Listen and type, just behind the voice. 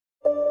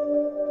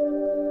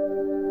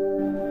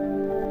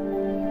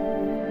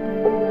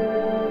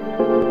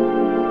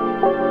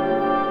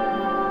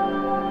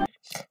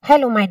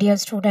Hello my dear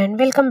student,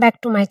 welcome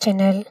back to my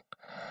channel.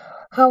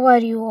 How are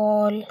you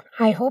all?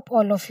 I hope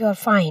all of you are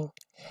fine.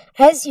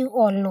 As you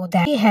all know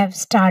that we have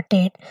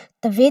started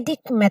the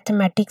Vedic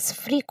Mathematics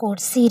free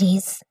course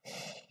series.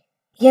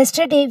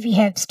 Yesterday we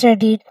have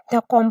studied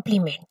the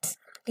complements,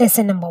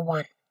 lesson number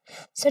 1.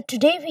 So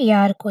today we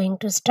are going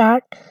to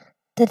start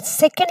the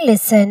second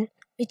lesson,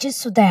 which is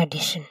Sudha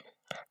Addition.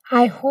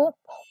 I hope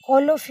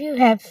all of you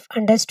have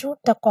understood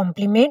the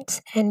complements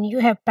and you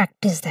have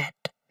practiced that.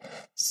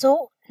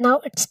 So now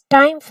it's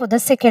time for the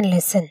second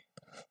lesson.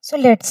 So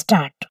let's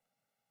start.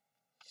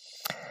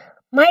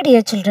 My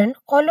dear children,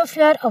 all of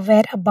you are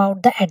aware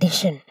about the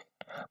addition.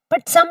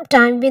 But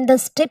sometime when the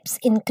steps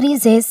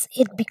increases,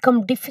 it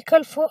becomes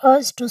difficult for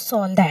us to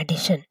solve the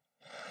addition.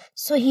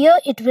 So here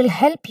it will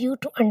help you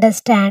to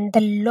understand the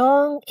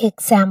long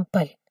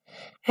example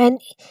and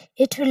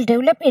it will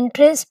develop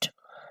interest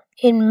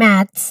in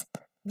maths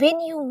when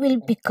you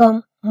will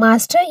become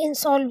master in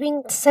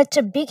solving such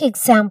a big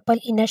example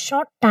in a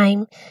short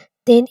time.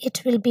 Then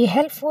it will be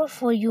helpful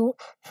for you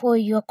for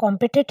your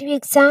competitive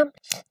exam.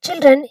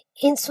 Children,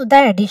 in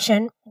Sudha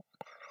Addition,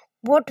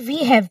 what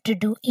we have to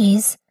do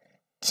is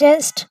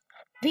just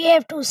we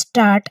have to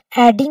start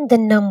adding the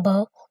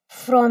number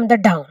from the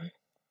down.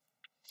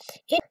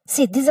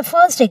 See, this is the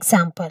first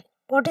example.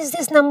 What is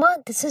this number?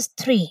 This is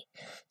 3.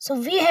 So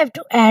we have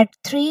to add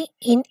 3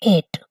 in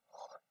 8.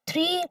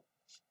 3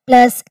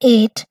 plus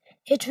 8,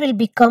 it will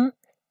become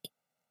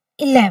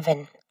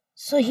 11.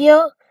 So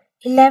here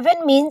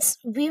 11 means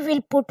we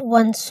will put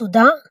one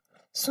Sudha.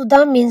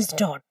 Sudha means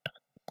dot.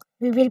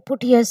 We will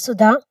put here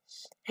Sudha.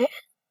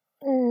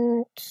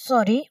 We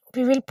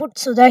will put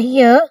Sudha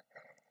here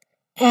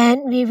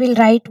and we will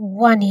write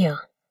 1 here.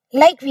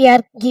 Like we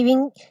are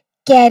giving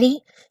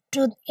carry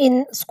to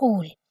in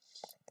school.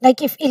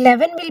 Like if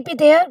 11 will be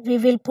there, we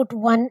will put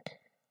 1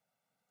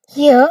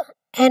 here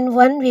and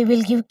 1 we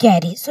will give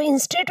carry. So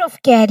instead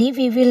of carry,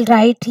 we will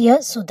write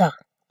here Sudha.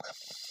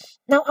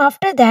 Now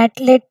after that,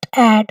 let's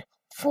add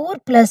 4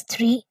 plus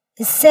 3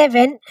 is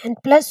 7 and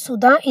plus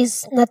Sudha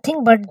is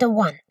nothing but the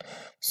 1.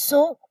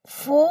 So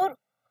 4,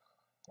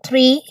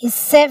 3 is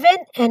 7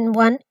 and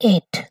 1,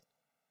 8.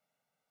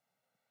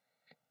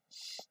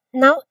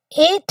 Now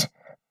 8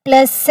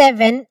 plus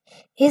 7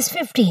 is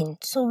 15.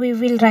 So we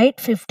will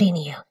write 15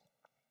 here.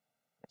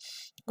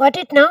 Got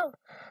it now?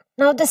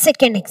 Now the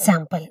second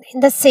example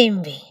in the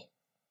same way.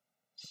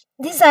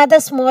 These are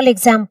the small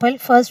example.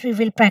 First we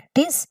will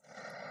practice.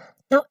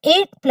 Now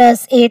 8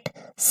 plus 8,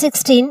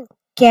 16.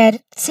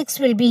 6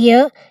 will be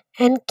here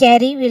and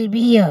carry will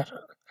be here.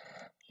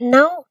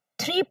 Now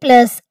 3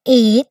 plus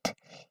 8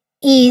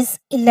 is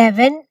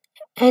 11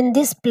 and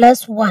this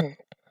plus 1,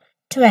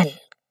 12.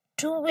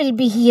 2 will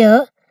be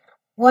here,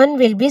 1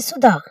 will be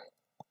Sudha.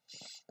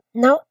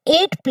 Now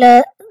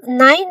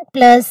 9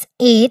 plus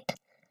 8,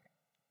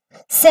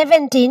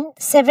 17.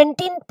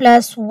 17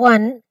 plus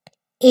 1,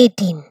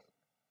 18.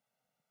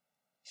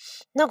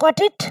 Now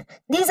got it?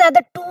 These are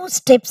the 2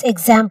 steps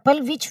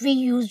example which we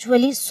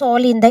usually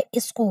solve in the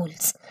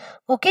schools.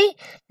 Okay.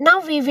 Now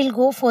we will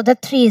go for the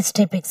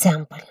 3-step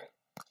example.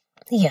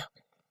 Here.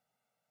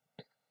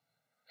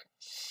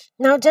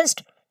 Now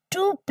just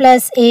 2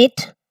 plus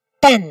 8,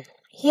 10.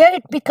 Here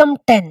it become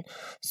 10.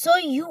 So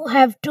you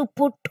have to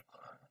put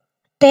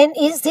 10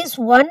 is this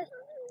 1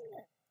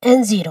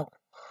 and 0.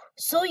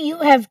 So you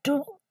have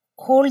to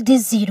hold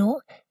this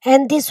 0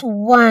 and this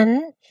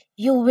 1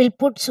 you will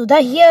put Sudha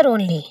here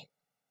only.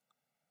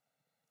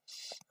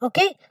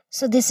 Okay,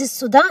 so this is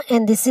Sudha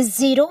and this is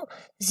 0.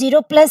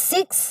 0 plus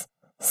 6,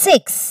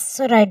 6.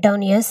 So write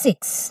down here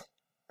 6.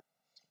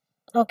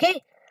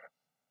 Okay.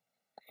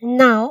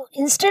 Now,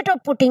 instead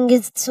of putting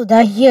his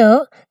Sudha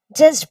here,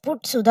 just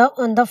put Sudha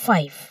on the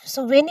 5.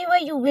 So whenever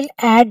you will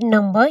add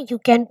number, you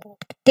can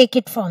take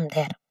it from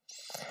there.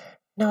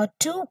 Now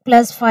 2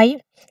 plus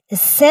 5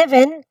 is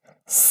 7.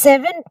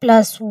 7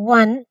 plus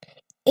 1,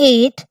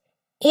 8.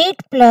 8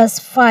 plus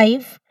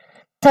 5,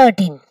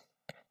 13.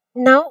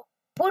 Now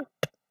put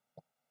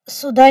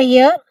Sudha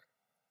here.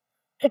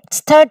 It's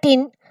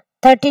 13.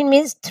 13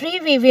 means 3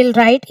 we will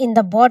write in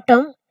the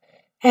bottom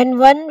and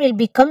 1 will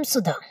become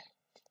Sudha.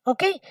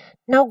 Okay.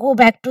 Now go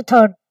back to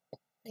third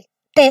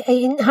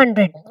in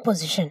 100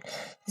 position.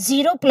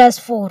 0 plus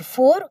 4,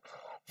 4.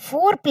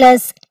 4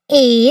 plus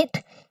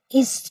 8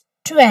 is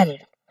 12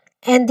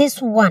 and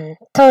this 1,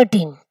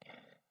 13.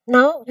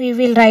 Now we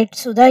will write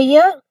Sudha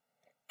here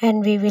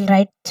and we will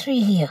write 3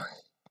 here.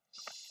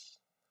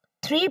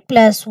 3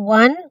 plus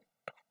 1,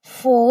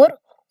 4.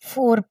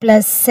 4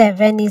 plus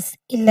 7 is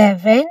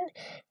 11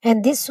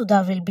 and this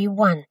Sudha will be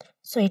 1.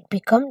 So it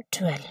becomes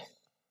 12.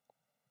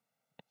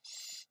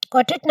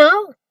 Got it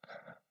now?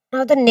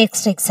 Now the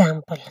next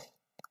example.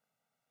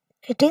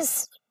 It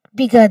is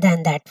bigger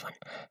than that one.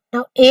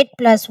 Now 8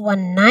 plus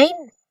 1, 9.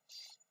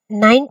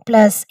 9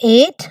 plus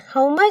 8,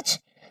 how much?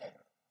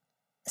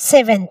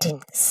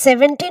 17.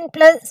 17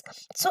 plus,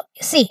 so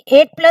see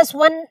 8 plus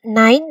 1,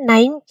 9.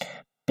 9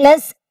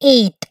 plus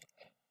 8.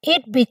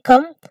 It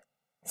become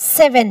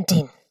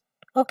 17.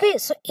 Okay,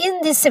 so in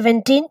this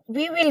 17,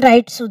 we will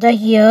write Sudha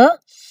here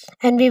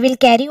and we will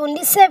carry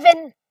only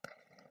 7.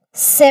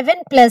 7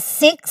 plus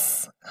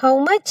 6, how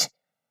much?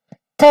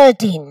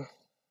 13.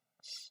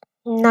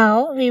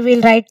 Now we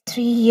will write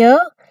 3 here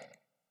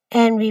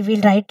and we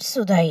will write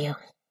Sudha here.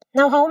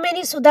 Now how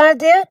many Sudha are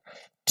there?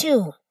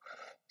 2.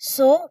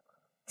 So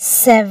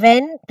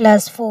 7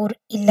 plus 4,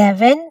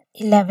 11.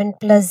 11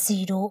 plus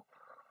 0,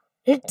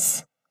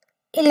 it's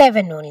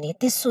 11 only.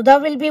 This Sudha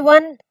will be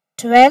 1.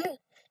 12.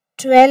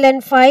 12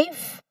 and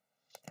 5,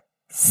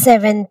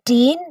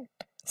 17.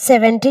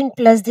 17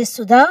 plus this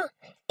Sudha,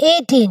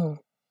 18.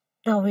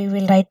 Now we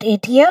will write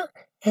 8 here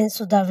and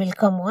Sudha will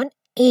come on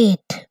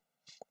 8.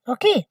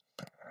 Okay.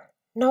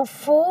 Now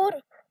 4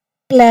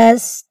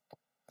 plus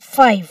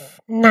 5,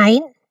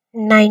 9.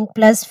 9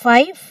 plus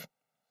 5,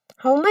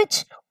 how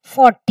much?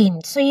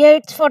 14. So here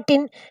it's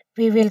 14.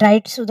 We will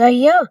write Sudha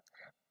here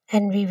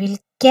and we will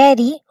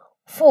carry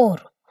 4.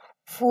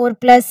 4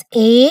 plus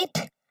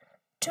 8,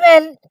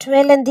 12.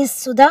 12 and this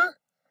Sudha,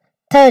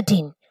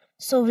 13.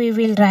 So we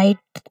will write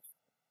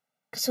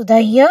Sudha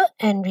here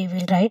and we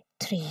will write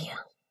 3 here.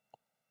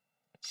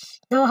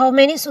 Now how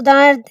many Sudha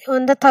are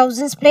on the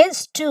thousands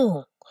place?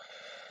 2.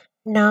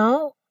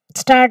 Now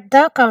start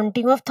the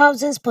counting of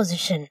thousands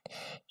position.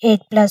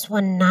 8 plus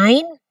 1,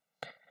 9.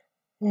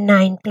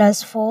 9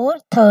 plus 4,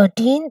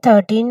 13.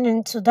 13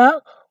 and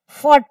Sudha,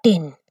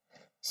 14.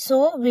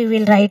 So we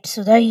will write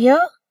Sudha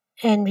here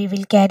and we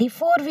will carry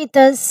 4 with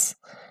us.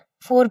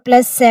 4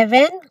 plus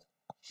 7,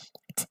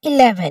 it's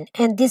 11.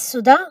 And this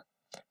Sudha,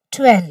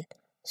 12.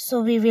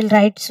 So we will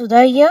write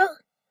Sudha here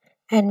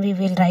and we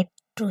will write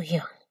 2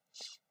 here.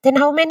 Then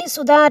how many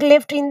Sudha are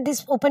left in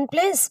this open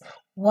place?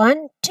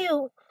 1,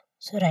 2.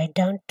 So write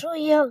down 2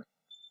 here.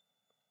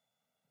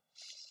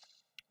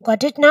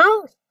 Got it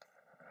now?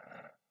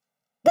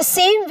 The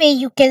same way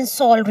you can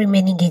solve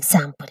remaining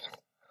example.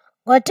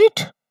 Got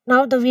it?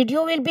 Now the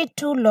video will be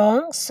too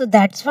long, so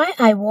that's why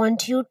I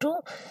want you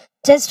to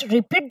just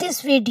repeat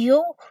this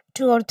video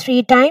 2 or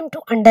 3 times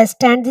to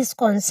understand this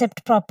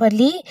concept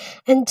properly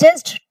and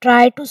just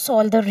try to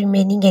solve the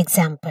remaining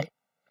example.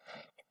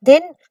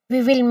 Then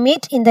we will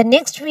meet in the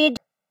next video.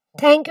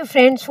 Thank you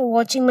friends for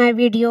watching my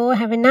video.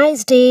 Have a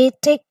nice day.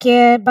 Take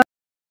care. Bye.